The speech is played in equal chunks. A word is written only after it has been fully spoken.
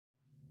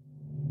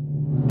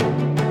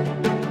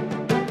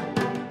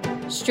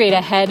Straight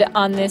ahead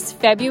on this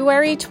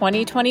February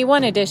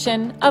 2021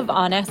 edition of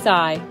On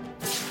SI.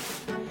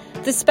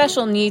 The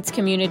special needs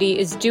community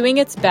is doing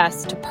its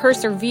best to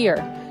persevere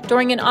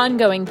during an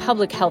ongoing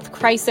public health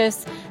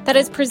crisis that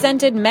has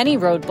presented many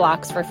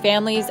roadblocks for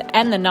families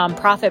and the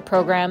nonprofit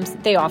programs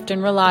they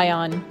often rely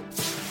on.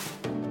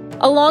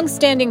 A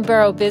long-standing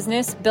borough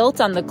business built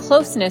on the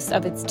closeness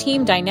of its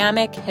team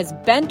dynamic has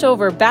bent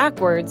over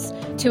backwards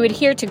to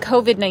adhere to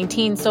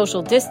COVID-19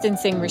 social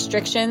distancing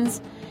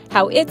restrictions,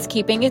 how it's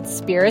keeping its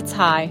spirits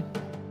high.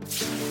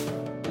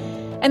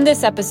 And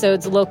this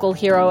episode's local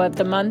hero of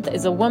the month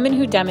is a woman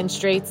who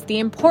demonstrates the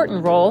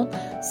important role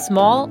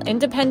small,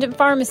 independent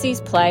pharmacies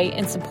play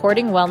in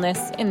supporting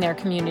wellness in their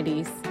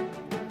communities.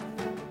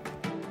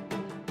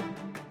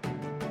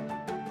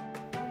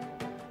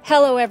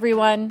 Hello,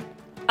 everyone.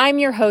 I'm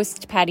your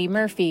host, Patty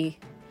Murphy.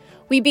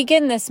 We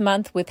begin this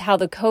month with how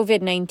the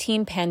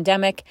COVID-19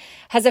 pandemic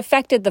has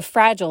affected the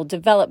fragile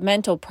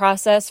developmental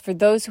process for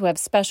those who have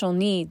special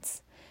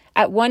needs.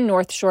 At one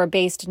North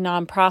Shore-based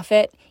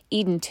nonprofit,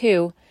 Eden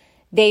 2,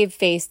 they've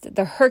faced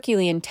the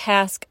Herculean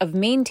task of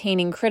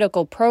maintaining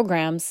critical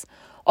programs,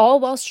 all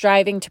while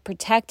striving to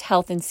protect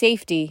health and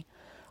safety.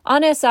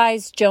 On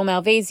SI's Joe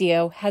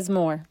Malvasio has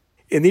more.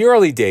 In the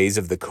early days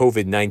of the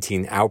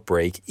COVID-19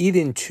 outbreak,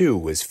 Eden 2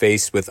 was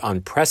faced with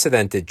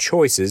unprecedented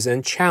choices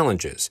and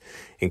challenges,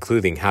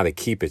 including how to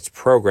keep its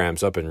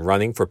programs up and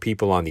running for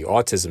people on the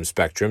autism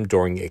spectrum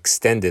during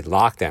extended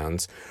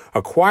lockdowns,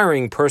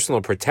 acquiring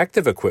personal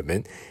protective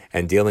equipment,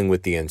 and dealing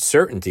with the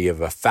uncertainty of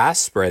a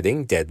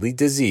fast-spreading deadly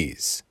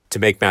disease. To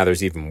make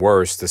matters even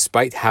worse,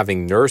 despite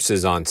having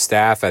nurses on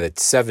staff at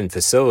its 7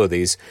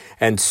 facilities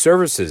and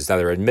services that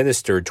are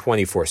administered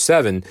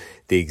 24/7,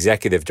 the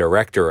executive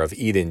director of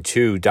Eden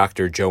 2,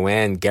 Dr.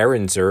 Joanne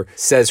Gerenzer,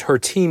 says her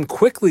team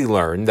quickly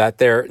learned that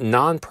their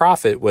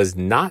nonprofit was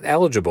not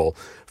eligible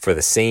for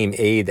the same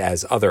aid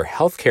as other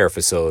healthcare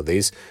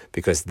facilities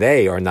because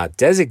they are not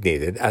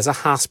designated as a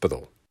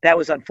hospital. That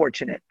was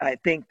unfortunate. I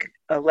think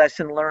a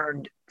lesson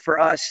learned for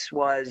us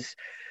was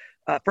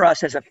for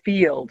us as a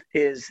field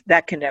is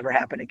that can never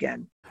happen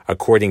again.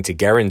 According to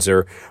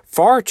Gerenzer,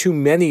 far too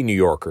many New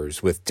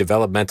Yorkers with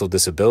developmental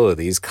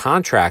disabilities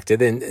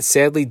contracted and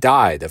sadly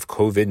died of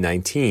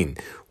COVID-19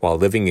 while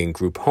living in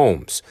group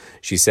homes.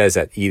 She says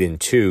at Eden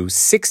 2,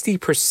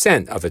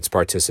 60% of its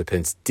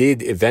participants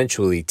did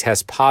eventually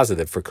test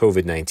positive for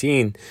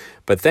COVID-19,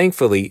 but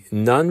thankfully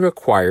none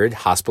required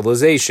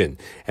hospitalization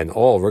and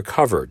all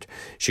recovered.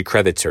 She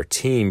credits her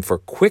team for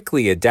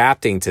quickly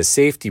adapting to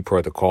safety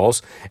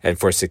protocols and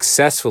for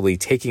successfully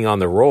taking on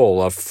the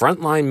role of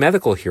frontline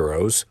medical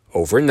heroes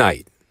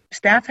overnight.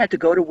 Staff had to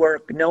go to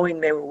work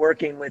knowing they were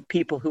working with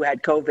people who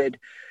had COVID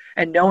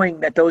and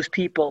knowing that those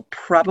people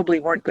probably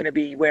weren't going to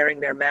be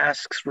wearing their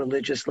masks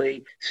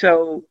religiously.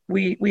 So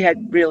we had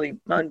really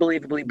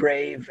unbelievably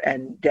brave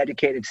and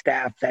dedicated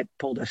staff that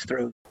pulled us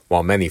through.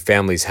 While many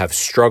families have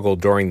struggled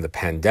during the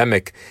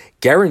pandemic,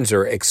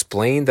 Gerenzer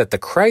explained that the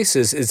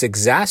crisis is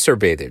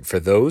exacerbated for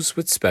those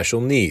with special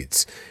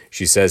needs.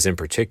 She says in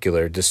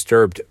particular,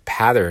 disturbed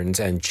patterns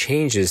and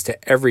changes to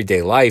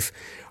everyday life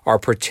are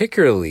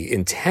particularly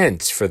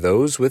intense for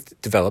those with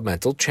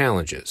developmental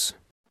challenges.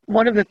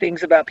 One of the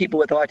things about people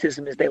with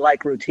autism is they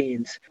like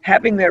routines.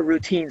 Having their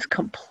routines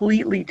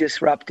completely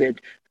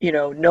disrupted,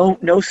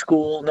 no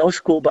school, no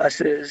school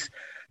buses,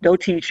 no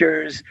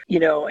teachers,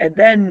 and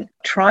then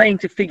trying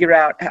to figure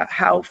out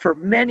how for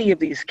many of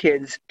these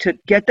kids to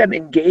get them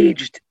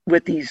engaged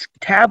with these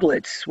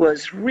tablets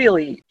was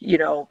really,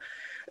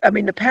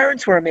 the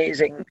parents were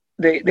amazing.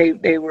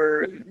 They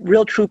were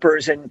real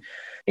troopers in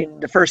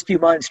the first few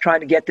months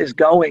trying to get this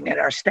going, and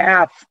our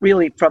staff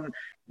really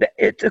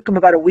it took them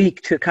about a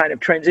week to kind of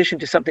transition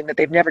to something that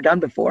they've never done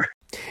before.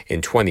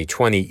 In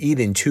 2020,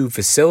 Eden 2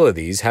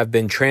 facilities have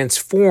been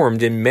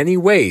transformed in many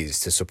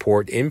ways to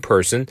support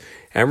in-person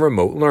and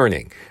remote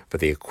learning, but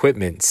the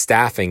equipment,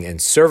 staffing,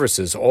 and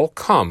services all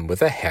come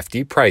with a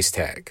hefty price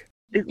tag.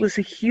 It was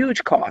a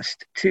huge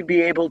cost to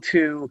be able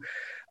to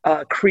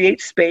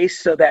create space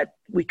so that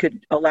we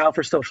could allow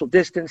for social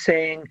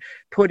distancing,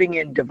 putting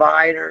in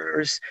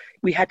dividers.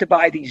 We had to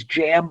buy these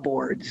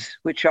Jamboards,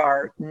 which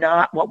are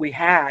not what we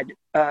had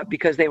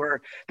because the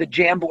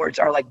Jamboards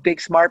are like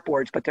big smart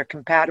boards, but they're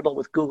compatible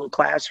with Google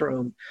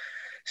Classroom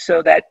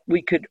so that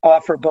we could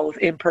offer both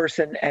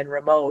in-person and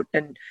remote.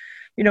 And,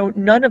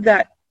 none of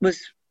that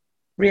was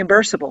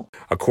reimbursable.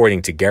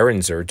 According to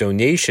Gerenzer,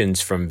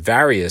 donations from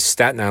various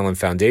Staten Island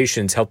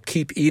foundations helped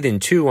keep Eden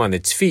 2 on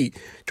its feet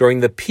during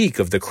the peak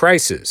of the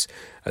crisis,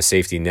 a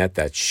safety net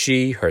that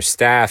she, her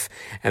staff,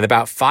 and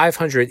about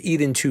 500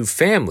 Eden 2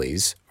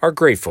 families are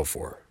grateful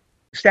for.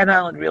 Staten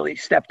Island really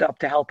stepped up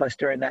to help us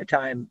during that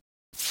time.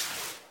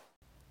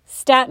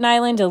 Staten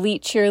Island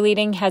Elite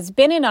Cheerleading has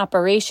been in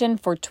operation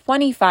for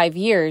 25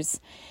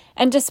 years.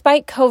 And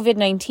despite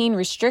COVID-19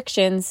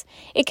 restrictions,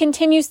 it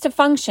continues to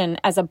function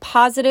as a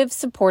positive,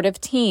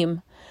 supportive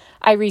team.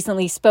 I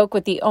recently spoke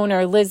with the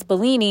owner, Liz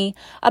Bellini,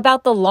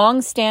 about the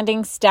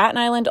long-standing Staten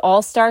Island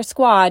All-Star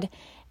Squad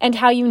and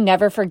how you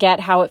never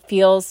forget how it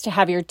feels to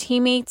have your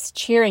teammates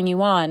cheering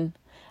you on.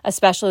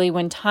 especially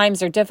when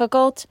times are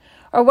difficult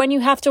or when you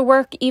have to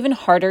work even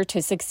harder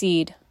to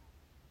succeed.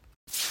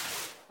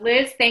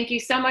 Liz, thank you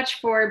so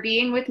much for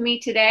being with me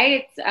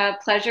today. It's a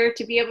pleasure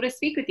to be able to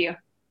speak with you.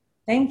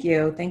 Thank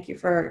you. Thank you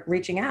for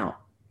reaching out.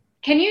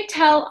 Can you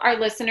tell our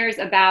listeners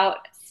about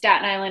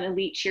Staten Island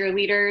Elite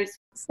Cheerleaders?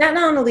 Staten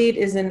Island Elite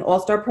is an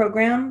all-star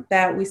program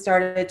that we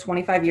started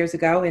 25 years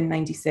ago in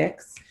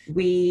 '96.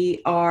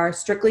 We are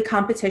strictly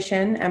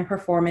competition and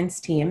performance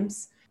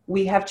teams.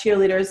 We have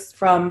cheerleaders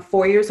from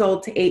 4 years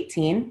old to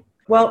 18.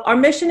 Well, our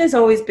mission has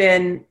always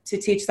been to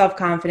teach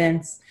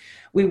self-confidence.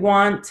 We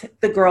want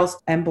the girls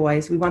and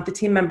boys, we want the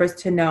team members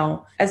to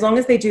know, as long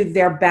as they do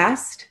their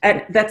best,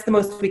 and that's the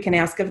most we can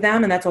ask of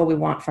them, and that's all we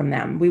want from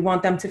them. We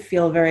want them to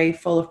feel very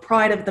full of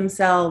pride of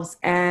themselves,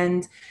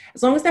 and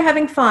as long as they're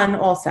having fun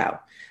also.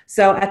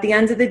 So at the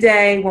end of the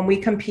day, when we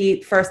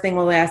compete, first thing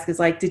we'll ask is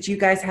like, did you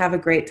guys have a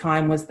great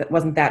time?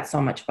 Wasn't that so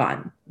much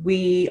fun?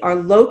 We are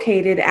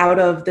located out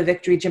of the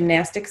Victory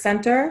Gymnastics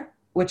Center,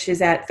 which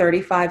is at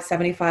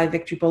 3575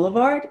 Victory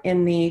Boulevard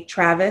in the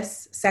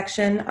Travis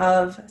section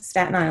of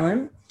Staten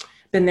Island.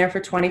 Been there for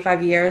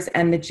 25 years,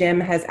 and the gym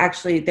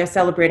they're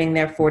celebrating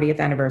their 40th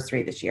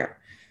anniversary this year.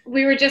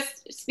 We were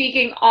just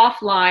speaking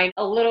offline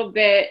a little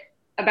bit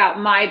about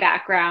my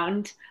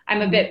background.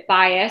 I'm a bit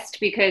biased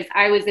because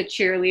I was a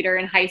cheerleader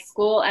in high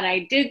school, and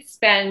I did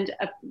spend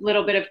a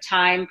little bit of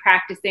time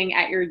practicing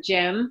at your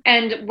gym.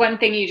 And one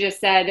thing you just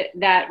said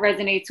that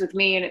resonates with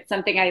me, and it's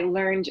something I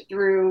learned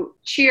through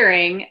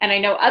cheering, and I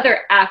know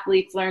other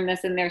athletes learn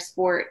this in their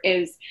sport,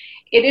 is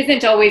it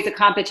isn't always a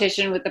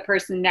competition with the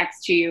person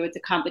next to you. It's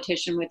a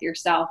competition with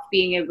yourself,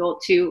 being able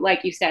to,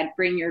 like you said,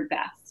 bring your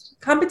best.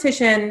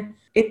 Competition,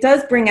 it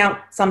does bring out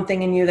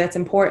something in you that's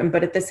important,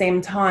 but at the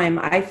same time,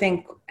 I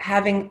think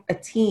having a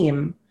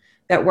team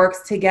that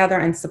works together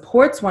and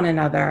supports one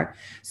another.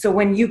 So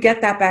when you get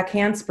that back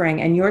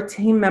handspring and your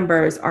team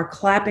members are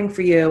clapping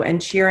for you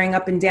and cheering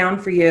up and down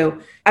for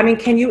you, I mean,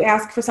 can you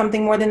ask for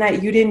something more than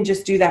that? You didn't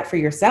just do that for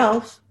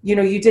yourself. You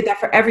know, you did that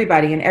for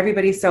everybody, and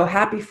everybody's so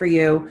happy for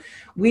you.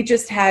 We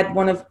just had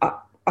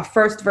a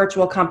first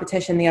virtual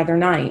competition the other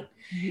night.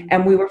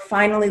 And we were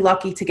finally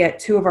lucky to get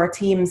two of our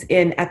teams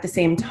in at the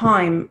same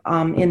time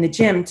in the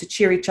gym to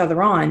cheer each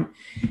other on.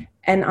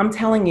 And I'm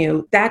telling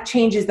you, that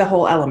changes the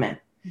whole element.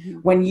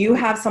 When you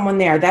have someone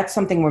there, that's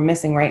something we're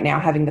missing right now,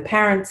 having the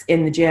parents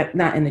in the gym,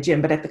 not in the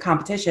gym, but at the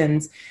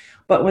competitions.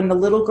 But when the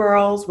little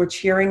girls were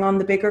cheering on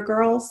the bigger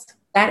girls,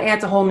 that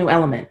adds a whole new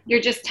element.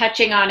 You're just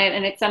touching on it,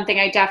 and it's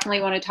something I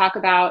definitely want to talk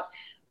about.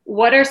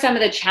 What are some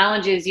of the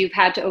challenges you've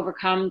had to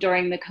overcome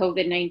during the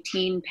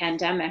COVID-19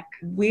 pandemic?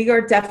 We are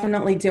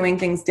definitely doing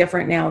things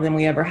different now than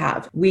we ever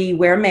have. We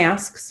wear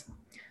masks.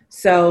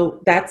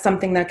 So that's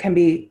something that can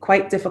be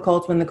quite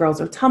difficult when the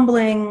girls are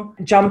tumbling,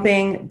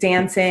 jumping,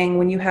 dancing,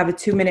 when you have a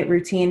 2-minute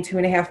routine,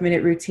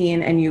 2.5-minute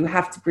routine, and you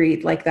have to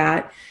breathe like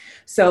that.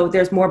 So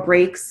there's more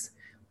breaks,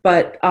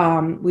 but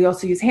we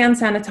also use hand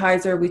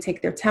sanitizer. We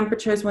take their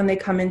temperatures when they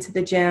come into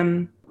the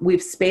gym.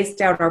 We've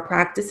spaced out our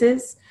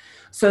practices.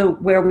 So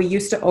where we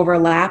used to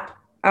overlap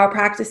our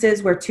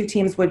practices, where two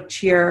teams would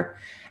cheer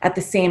at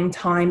the same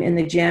time in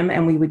the gym,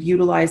 and we would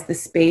utilize the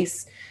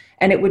space,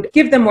 and it would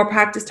give them more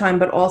practice time,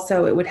 but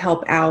also it would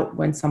help out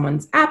when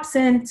someone's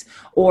absent,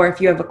 or if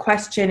you have a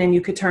question and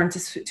you could turn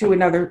to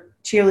another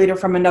cheerleader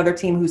from another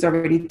team who's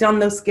already done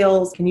those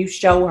skills. Can you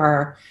show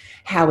her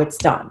how it's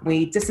done?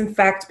 We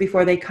disinfect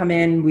before they come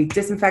in. We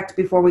disinfect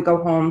before we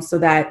go home, so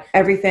that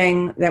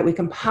everything that we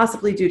can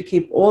possibly do to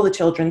keep all the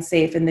children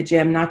safe in the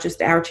gym, not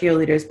just our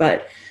cheerleaders,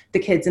 but the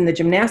kids in the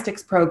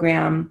gymnastics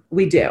program,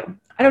 we do.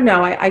 I don't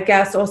know. I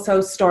guess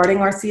also starting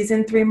our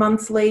season 3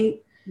 months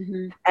late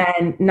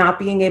and not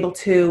being able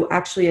to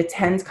actually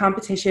attend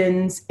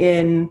competitions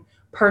in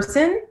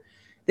person.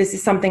 This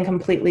is something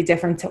completely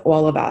different to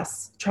all of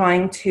us.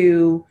 Trying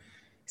to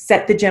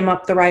set the gym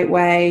up the right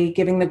way,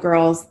 giving the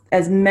girls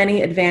as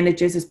many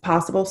advantages as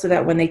possible so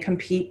that when they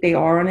compete, they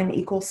are on an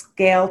equal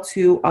scale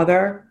to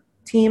other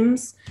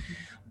teams.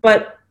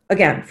 But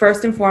again,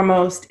 first and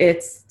foremost,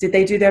 it's did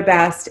they do their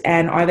best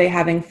and are they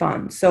having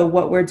fun? So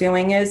what we're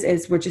doing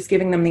is we're just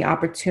giving them the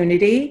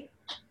opportunity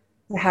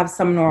to have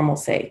some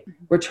normalcy.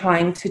 We're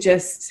trying to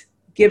just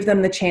give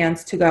them the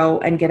chance to go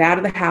and get out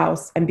of the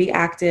house and be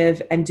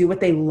active and do what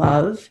they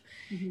love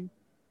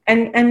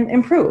and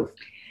improve.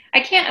 I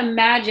can't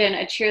imagine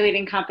a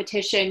cheerleading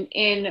competition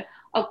in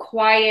a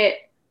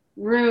quiet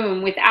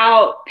room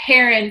without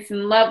parents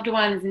and loved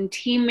ones and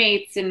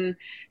teammates and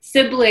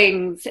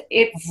siblings.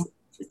 It's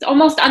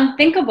almost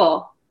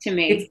unthinkable to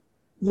me.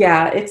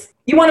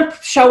 You want to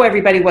show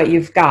everybody what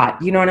you've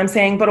got, you know what I'm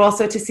saying? But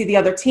also to see the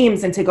other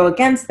teams and to go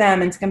against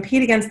them and to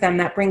compete against them,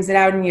 that brings it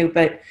out in you.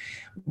 But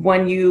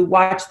when you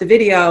watch the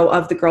video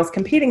of the girls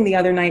competing the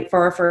other night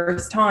for our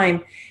first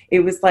time, it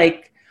was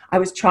like, I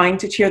was trying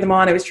to cheer them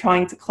on. I was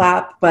trying to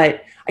clap,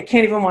 but I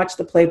can't even watch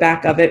the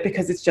playback of it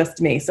because it's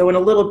just me. So in a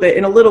little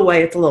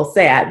way, it's a little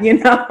sad, you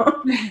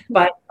know,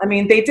 but I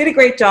mean, they did a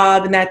great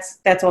job, and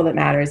that's all that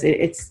matters.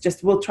 It's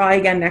just, we'll try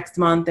again next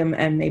month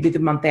and maybe the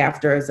month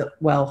after as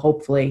well,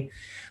 hopefully.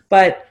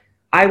 But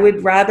I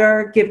would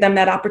rather give them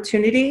that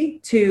opportunity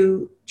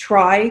to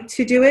try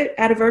to do it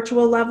at a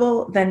virtual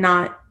level than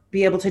not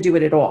be able to do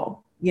it at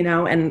all,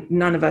 and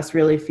none of us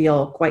really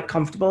feel quite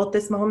comfortable at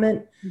this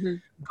moment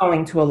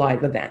going to a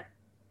live event.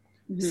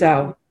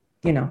 So,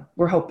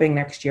 we're hoping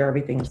next year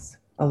everything's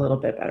a little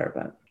bit better,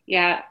 but.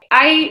 Yeah,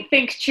 I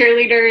think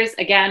cheerleaders,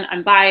 again,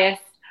 I'm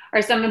biased,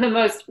 are some of the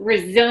most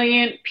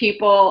resilient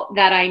people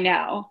that I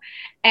know.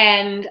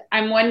 And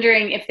I'm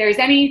wondering if there's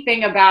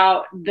anything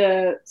about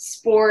the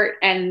sport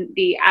and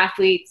the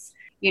athletes,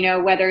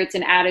 whether it's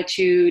an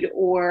attitude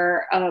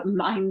or a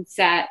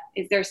mindset,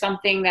 is there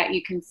something that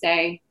you can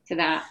say to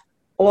that?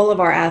 All of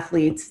our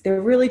athletes,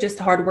 they're really just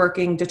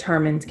hardworking,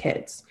 determined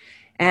kids.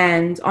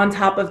 And on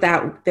top of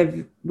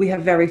that, we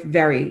have very,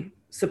 very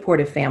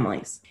supportive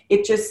families.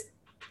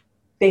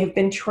 They have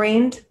been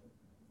trained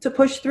to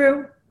push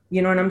through,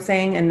 you know what I'm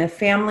saying? And the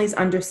family's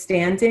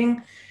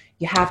understanding,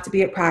 you have to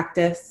be at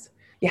practice,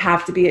 you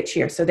have to be at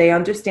cheer. So they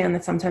understand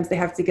that sometimes they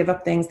have to give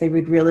up things they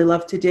would really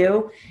love to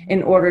do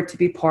in order to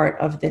be part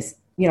of this,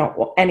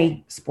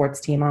 any sports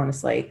team,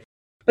 honestly.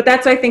 But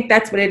I think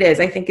that's what it is.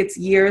 I think it's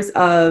years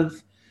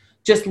of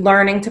just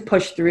learning to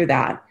push through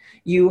that.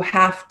 You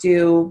have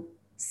to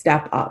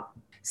step up.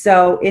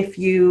 So if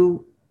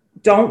you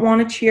don't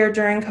want to cheer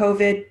during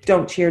COVID,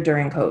 don't cheer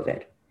during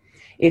COVID.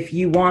 If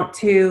you want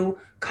to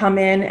come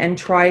in and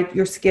try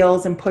your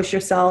skills and push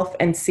yourself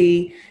and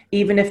see,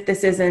 even if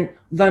this isn't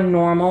the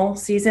normal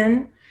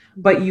season,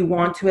 but you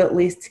want to at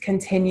least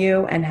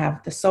continue and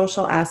have the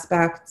social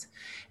aspect,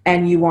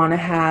 and you want to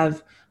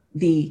have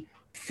the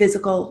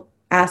physical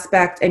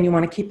aspect, and you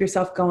want to keep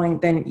yourself going,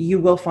 then you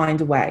will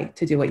find a way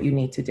to do what you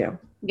need to do.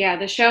 Yeah,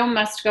 the show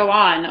must go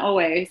on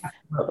always.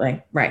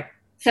 Absolutely, right.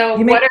 So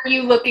what are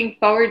you looking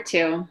forward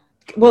to?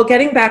 Well,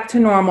 getting back to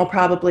normal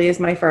probably is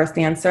my first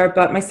answer,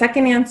 but my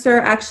second answer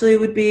actually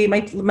would be my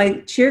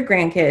cheer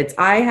grandkids.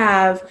 I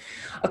have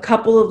a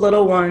couple of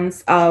little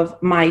ones of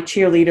my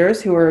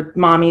cheerleaders who are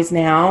mommies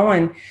now,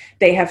 and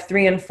they have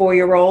 3 and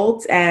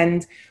 4-year-olds,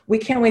 and we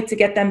can't wait to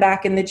get them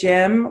back in the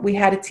gym. We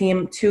had a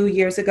team 2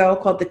 years ago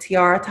called the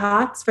Tiara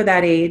Tots for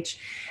that age,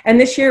 and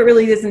this year it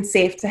really isn't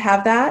safe to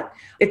have that.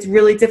 It's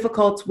really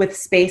difficult with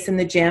space in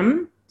the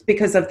gym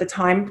because of the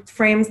time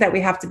frames that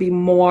we have to be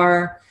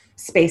more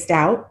spaced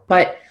out,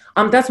 but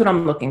that's what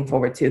I'm looking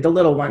forward to, the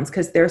little ones,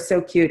 because they're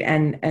so cute,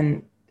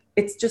 and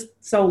it's just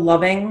so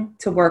loving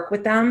to work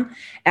with them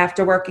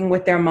after working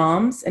with their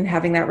moms and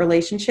having that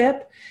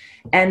relationship.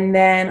 And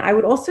then I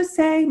would also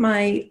say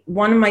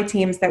one of my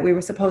teams that we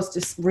were supposed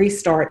to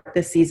restart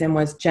this season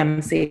was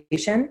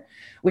Gemsation,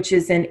 which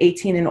is an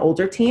 18 and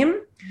older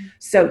team.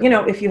 So,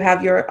 if you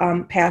have your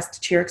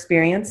past cheer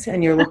experience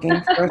and you're looking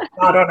for a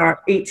spot on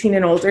our 18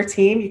 and older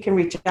team, you can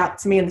reach out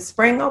to me in the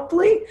spring,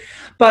 hopefully.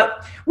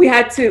 But we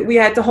had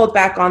to hold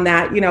back on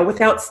that,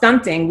 without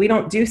stunting. We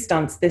don't do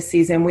stunts this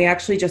season. We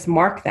actually just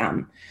mark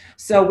them.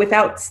 So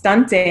without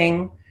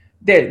stunting,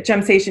 the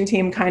Gemsation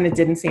team kind of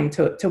didn't seem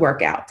to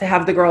work out. To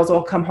have the girls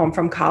all come home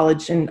from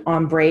college and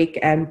on break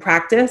and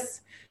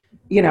practice,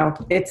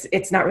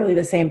 it's not really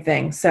the same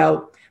thing.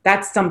 So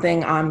that's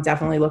something I'm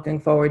definitely looking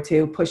forward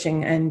to,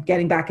 pushing and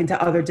getting back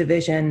into other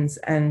divisions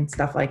and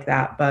stuff like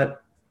that.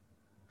 But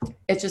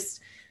it's just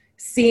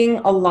seeing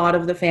a lot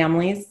of the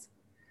families,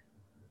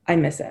 I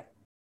miss it.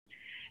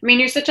 I mean,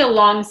 you're such a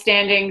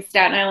long-standing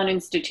Staten Island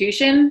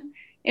institution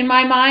in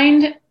my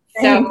mind.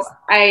 Thanks. So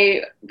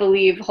I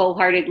believe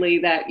wholeheartedly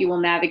that you will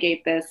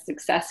navigate this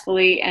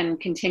successfully and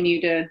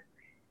continue to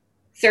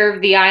serve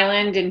the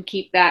island and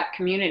keep that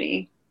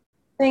community.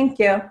 Thank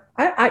you.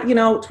 I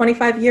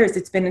 25 years,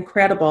 it's been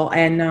incredible.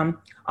 And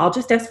I'll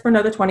just ask for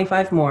another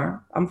 25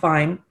 more. I'm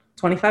fine.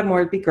 25 more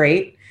would be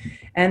great.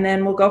 And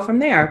then we'll go from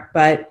there.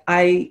 But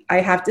I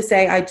have to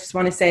say, I just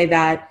want to say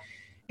that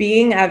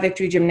being at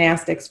Victory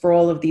Gymnastics for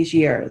all of these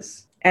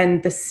years,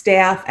 and the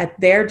staff at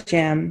their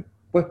gym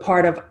were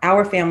part of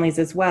our families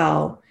as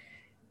well,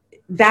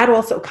 that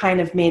also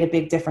kind of made a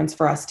big difference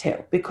for us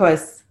too,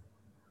 because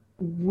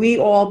we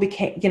all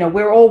became,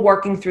 we're all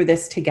working through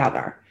this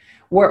together.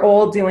 We're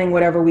all doing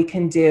whatever we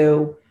can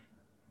do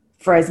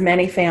for as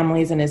many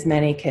families and as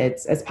many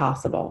kids as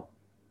possible.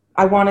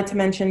 I wanted to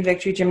mention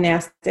Victory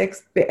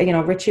Gymnastics.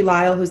 Richie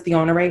Lyle, who's the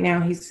owner right now,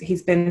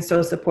 he's been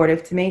so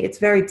supportive to me. It's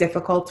very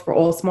difficult for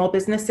all small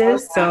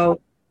businesses. So,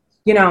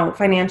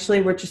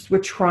 financially, we're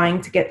trying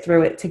to get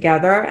through it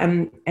together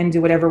and do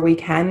whatever we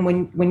can.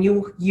 When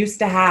you used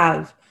to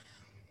have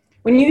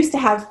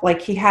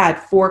like he had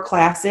 4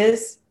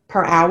 classes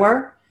per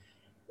hour,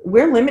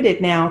 we're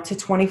limited now to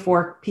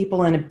 24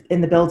 people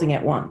in the building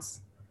at once.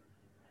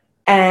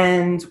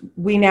 And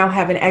we now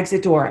have an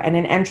exit door and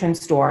an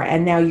entrance door.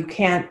 And now you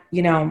can't,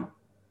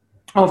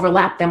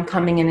 overlap them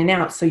coming in and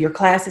out. So your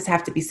classes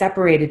have to be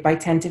separated by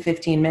 10 to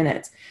 15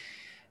 minutes.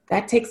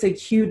 That takes a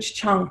huge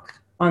chunk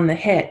on the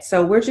hit.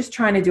 So we're just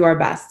trying to do our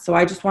best. So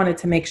I just wanted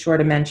to make sure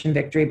to mention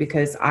Victory,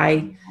 because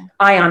I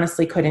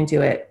honestly couldn't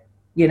do it,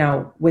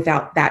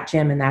 without that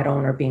gym and that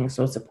owner being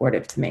so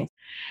supportive to me.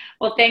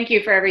 Well, thank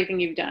you for everything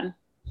you've done.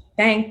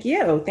 Thank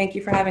you. Thank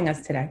you for having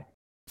us today.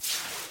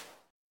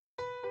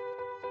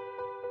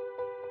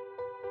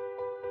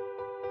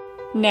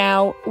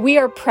 Now, we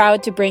are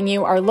proud to bring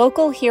you our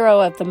local hero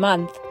of the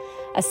month,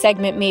 a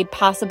segment made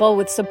possible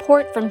with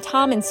support from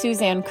Tom and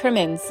Suzanne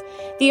Crimmins,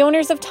 the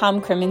owners of Tom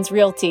Crimmins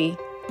Realty.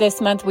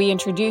 This month, we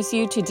introduce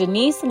you to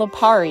Denise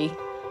Lipari,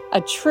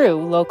 a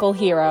true local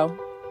hero.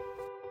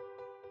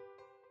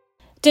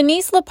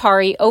 Denise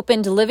Lipari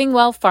opened Living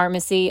Well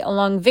Pharmacy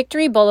along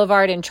Victory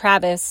Boulevard in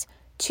Travis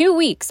 2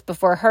 weeks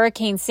before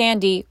Hurricane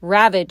Sandy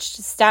ravaged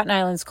Staten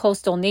Island's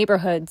coastal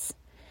neighborhoods.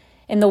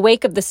 In the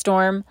wake of the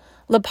storm,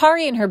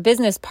 Lipari and her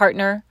business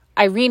partner,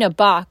 Irina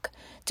Bach,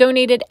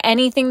 donated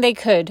anything they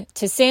could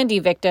to Sandy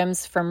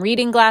victims, from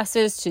reading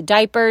glasses to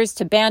diapers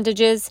to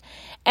bandages,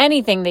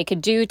 anything they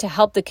could do to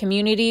help the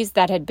communities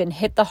that had been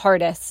hit the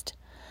hardest.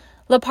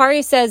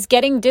 Lipari says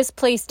getting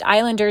displaced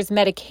islanders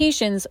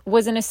medications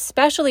was an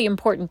especially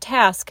important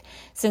task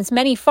since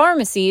many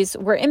pharmacies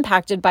were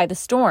impacted by the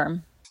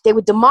storm. They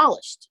were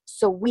demolished,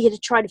 so we had to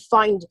try to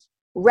find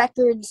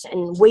records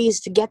and ways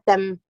to get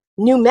them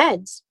new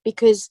meds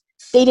because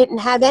they didn't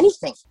have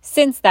anything.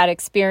 Since that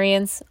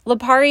experience,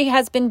 Lipari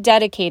has been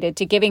dedicated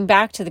to giving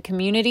back to the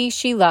community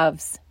she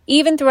loves.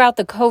 Even throughout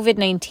the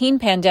COVID-19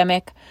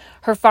 pandemic,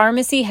 her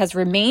pharmacy has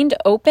remained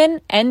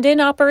open and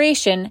in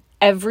operation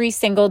every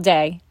single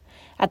day.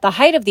 At the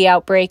height of the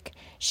outbreak,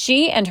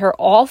 she and her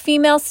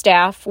all-female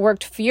staff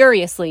worked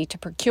furiously to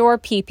procure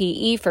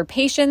PPE for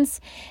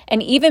patients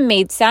and even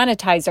made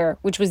sanitizer,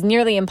 which was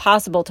nearly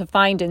impossible to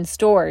find in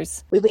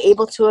stores. We were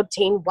able to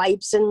obtain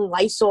wipes and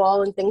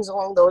Lysol and things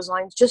along those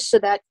lines just so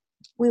that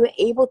we were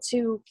able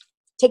to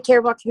take care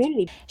of our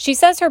community. She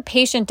says her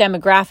patient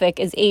demographic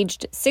is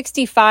aged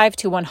 65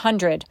 to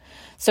 100,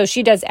 so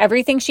she does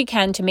everything she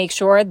can to make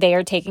sure they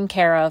are taken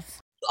care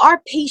of.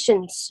 Our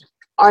patients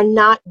are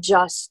not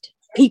just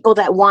people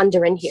that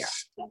wander in here.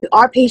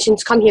 Our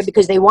patients come here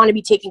because they want to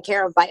be taken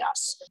care of by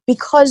us.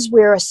 Because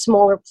we're a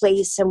smaller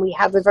place and we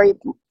have a very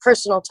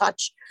personal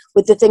touch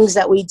with the things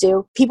that we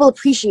do, people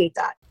appreciate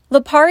that.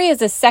 Lipari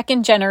is a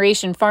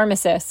second-generation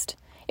pharmacist.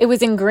 It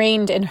was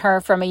ingrained in her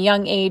from a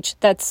young age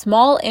that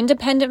small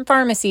independent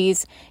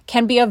pharmacies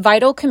can be a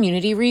vital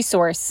community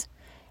resource.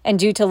 And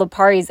due to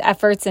Lipari's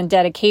efforts and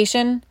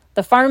dedication,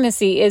 the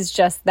pharmacy is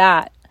just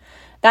that.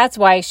 That's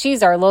why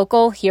she's our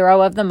local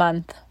hero of the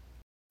month.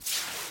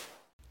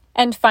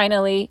 And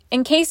finally,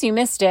 in case you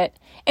missed it,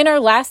 in our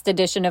last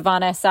edition of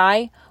On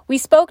SI, we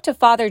spoke to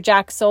Father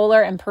Jack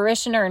Solar and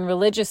parishioner and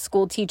religious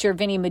school teacher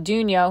Vinny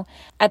Modugno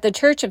at the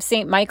Church of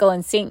St. Michael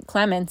and St.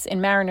 Clements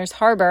in Mariners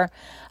Harbor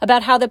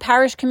about how the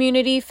parish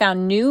community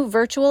found new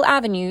virtual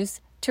avenues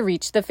to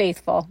reach the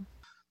faithful.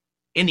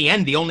 In the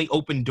end, the only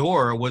open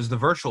door was the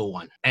virtual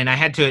one. And I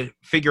had to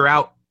figure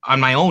out on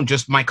my own,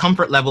 just my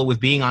comfort level with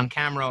being on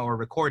camera or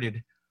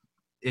recorded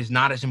is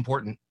not as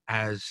important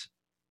as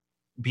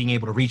being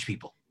able to reach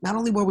people. Not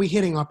only were we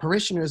hitting our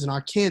parishioners and our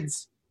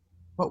kids,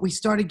 but we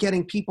started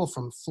getting people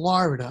from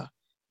Florida,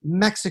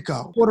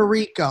 Mexico, Puerto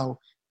Rico,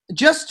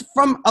 just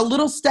from a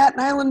little Staten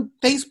Island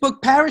Facebook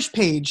parish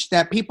page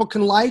that people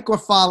can like or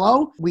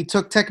follow. We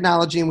took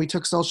technology and we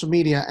took social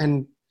media,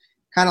 and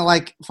kind of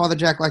like Father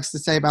Jack likes to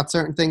say about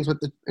certain things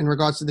in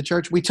regards to the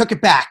church, we took it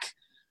back.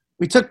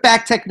 We took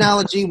back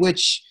technology,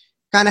 which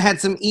kind of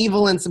had some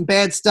evil and some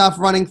bad stuff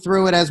running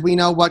through it, as we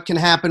know what can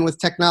happen with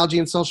technology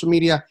and social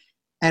media.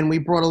 And we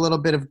brought a little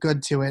bit of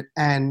good to it.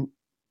 And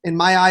in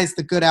my eyes,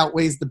 the good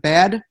outweighs the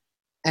bad,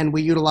 and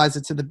we utilize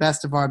it to the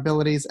best of our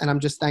abilities. And I'm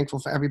just thankful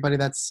for everybody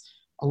that's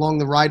along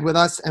the ride with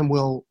us and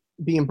will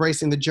be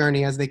embracing the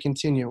journey as they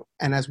continue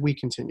and as we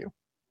continue.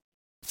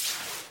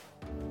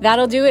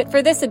 That'll do it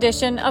for this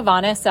edition of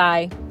On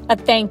SI. A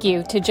thank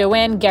you to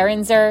Joanne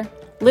Gerenzer,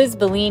 Liz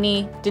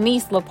Bellini,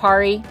 Denise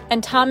Lipari,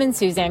 and Tom and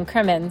Suzanne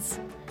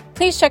Crimmins.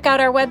 Please check out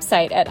our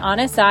website at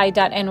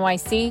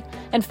onsi.nyc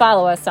and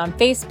follow us on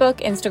Facebook,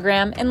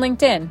 Instagram, and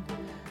LinkedIn.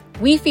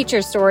 We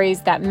feature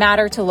stories that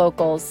matter to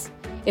locals.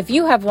 If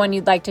you have one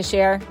you'd like to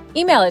share,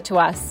 email it to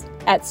us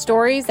at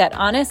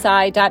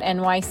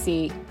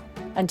stories@onsi.nyc.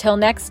 Until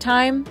next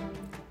time,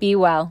 be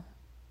well.